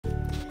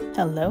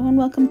Hello and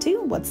welcome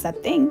to What's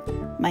That Thing?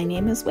 My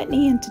name is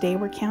Whitney and today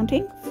we're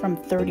counting from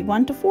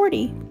 31 to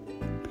 40.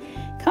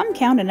 Come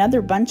count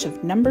another bunch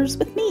of numbers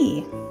with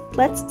me.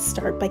 Let's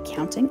start by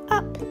counting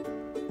up.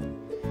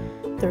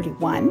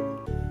 31,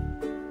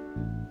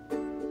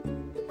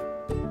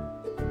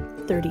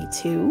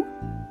 32,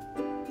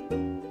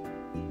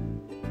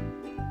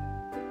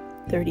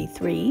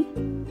 33,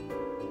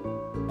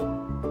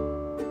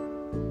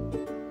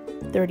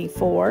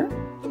 34,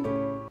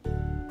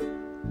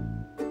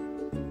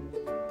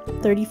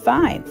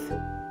 35,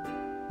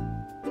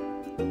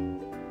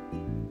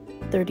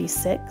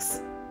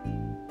 36,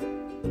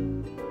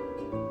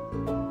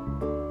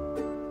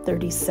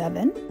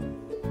 37,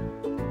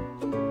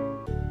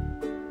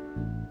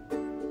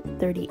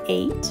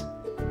 38,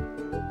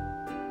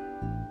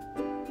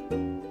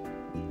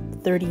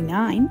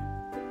 39,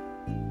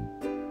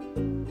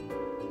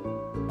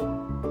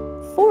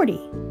 40.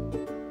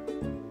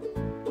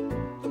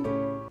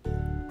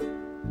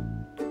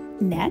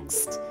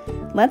 Next,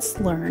 let's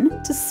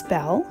learn to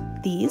spell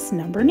these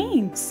number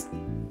names.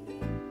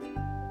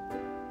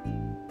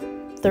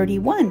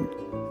 31.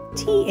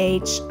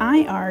 THIRTY-ONE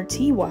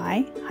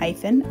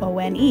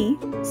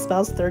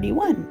spells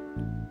 31.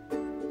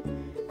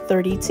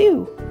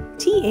 32.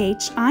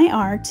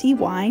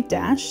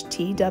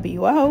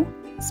 THIRTY-TWO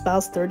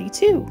spells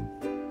 32.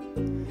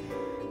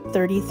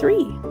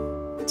 33.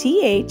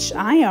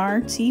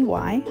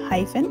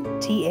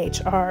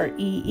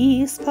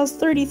 THIRTY-THREE spells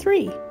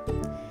 33.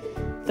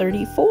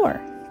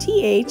 34.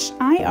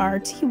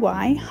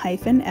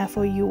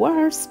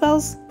 THIRTY-FOUR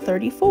spells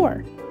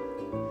 34.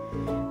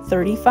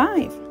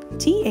 35.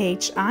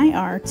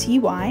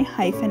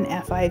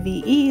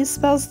 THIRTY-FIVE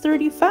spells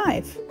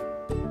 35.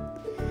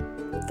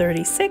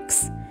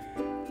 36.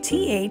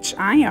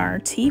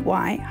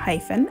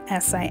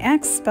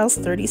 THIRTY-SIX spells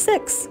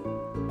 36.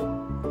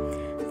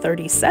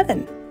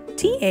 37.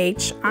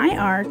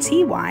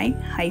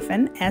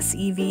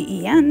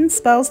 THIRTY-SEVEN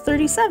spells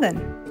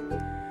 37.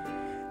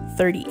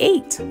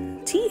 38.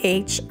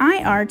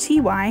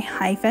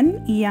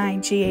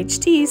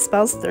 THIRTY-EIGHT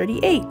spells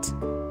 38.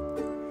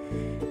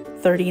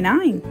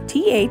 39.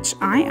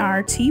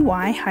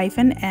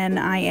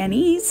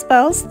 THIRTY-NINE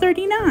spells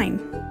 39.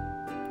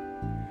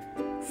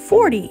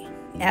 40.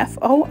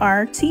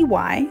 FORTY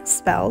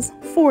spells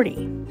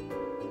 40.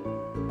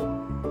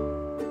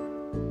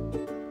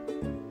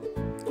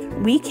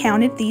 We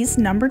counted these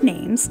number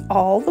names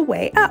all the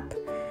way up.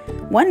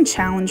 One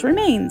challenge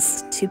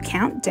remains, to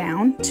count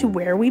down to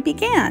where we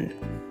began.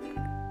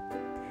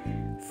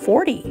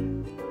 40,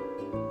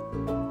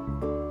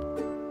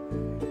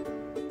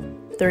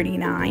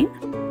 39,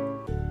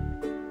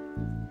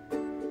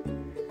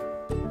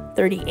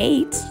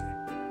 38,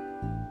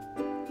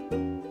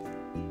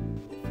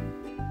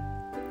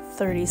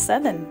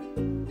 37,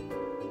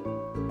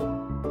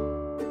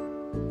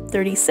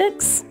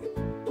 36,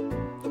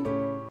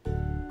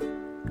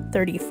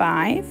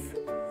 35,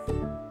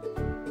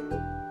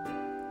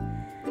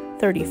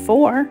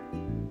 34,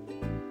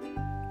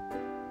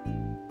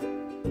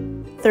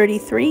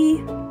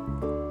 33,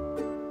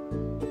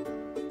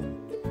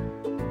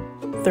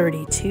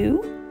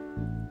 32,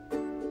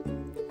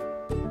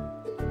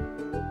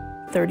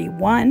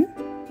 31,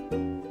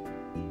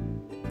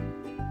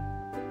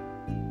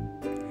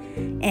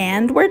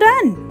 and we're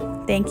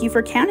done. Thank you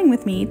for counting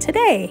with me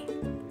today.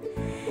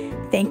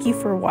 Thank you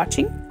for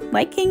watching,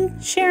 liking,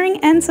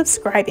 sharing, and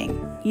subscribing.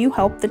 You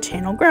help the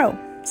channel grow.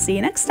 See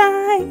you next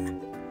time.